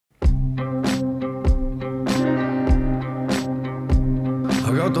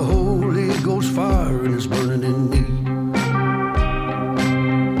got the Holy Ghost fire and it's burning in me.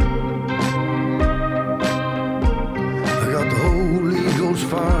 I got the Holy Ghost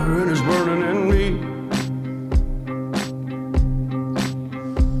fire and it's burning in me.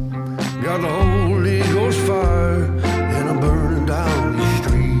 Got the Holy Ghost fire and I'm burning down these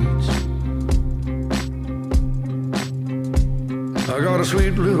streets. I got a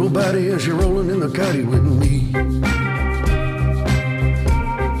sweet little baddie and she's rolling in the caddy with me.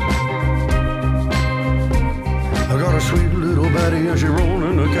 I got a sweet little baddie and she's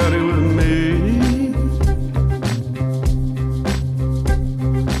rolling in the caddy with me.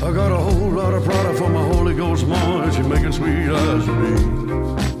 I got a whole lot of product for my Holy Ghost mama and she's making sweet eyes at me.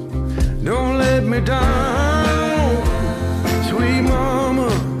 Don't let me down, sweet mama.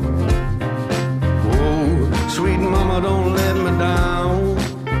 Oh, sweet mama, don't let me down.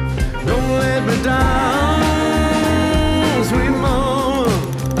 Don't let me down, sweet mama.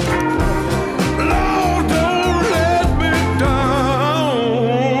 Lord, don't let me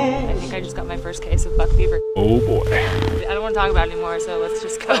down. I think I just got my first case of buck fever. Oh boy. I don't want to talk about it anymore, so let's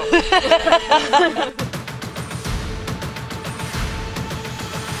just go.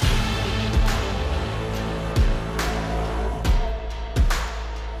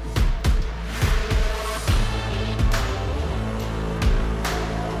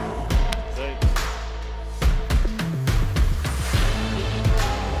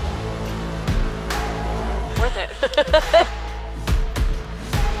 Worth it.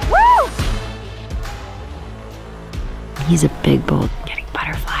 Woo! He's a big bull. Getting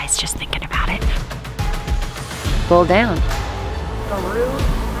butterflies just thinking about it. Bull down.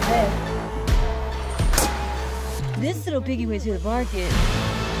 This little piggy went to the market.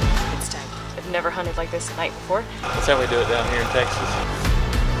 It's time. I've never hunted like this at night before. That's how we do it down here in Texas.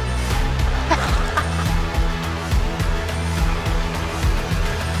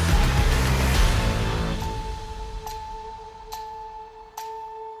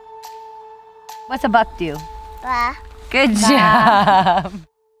 What's a buck do? Bah. Good job.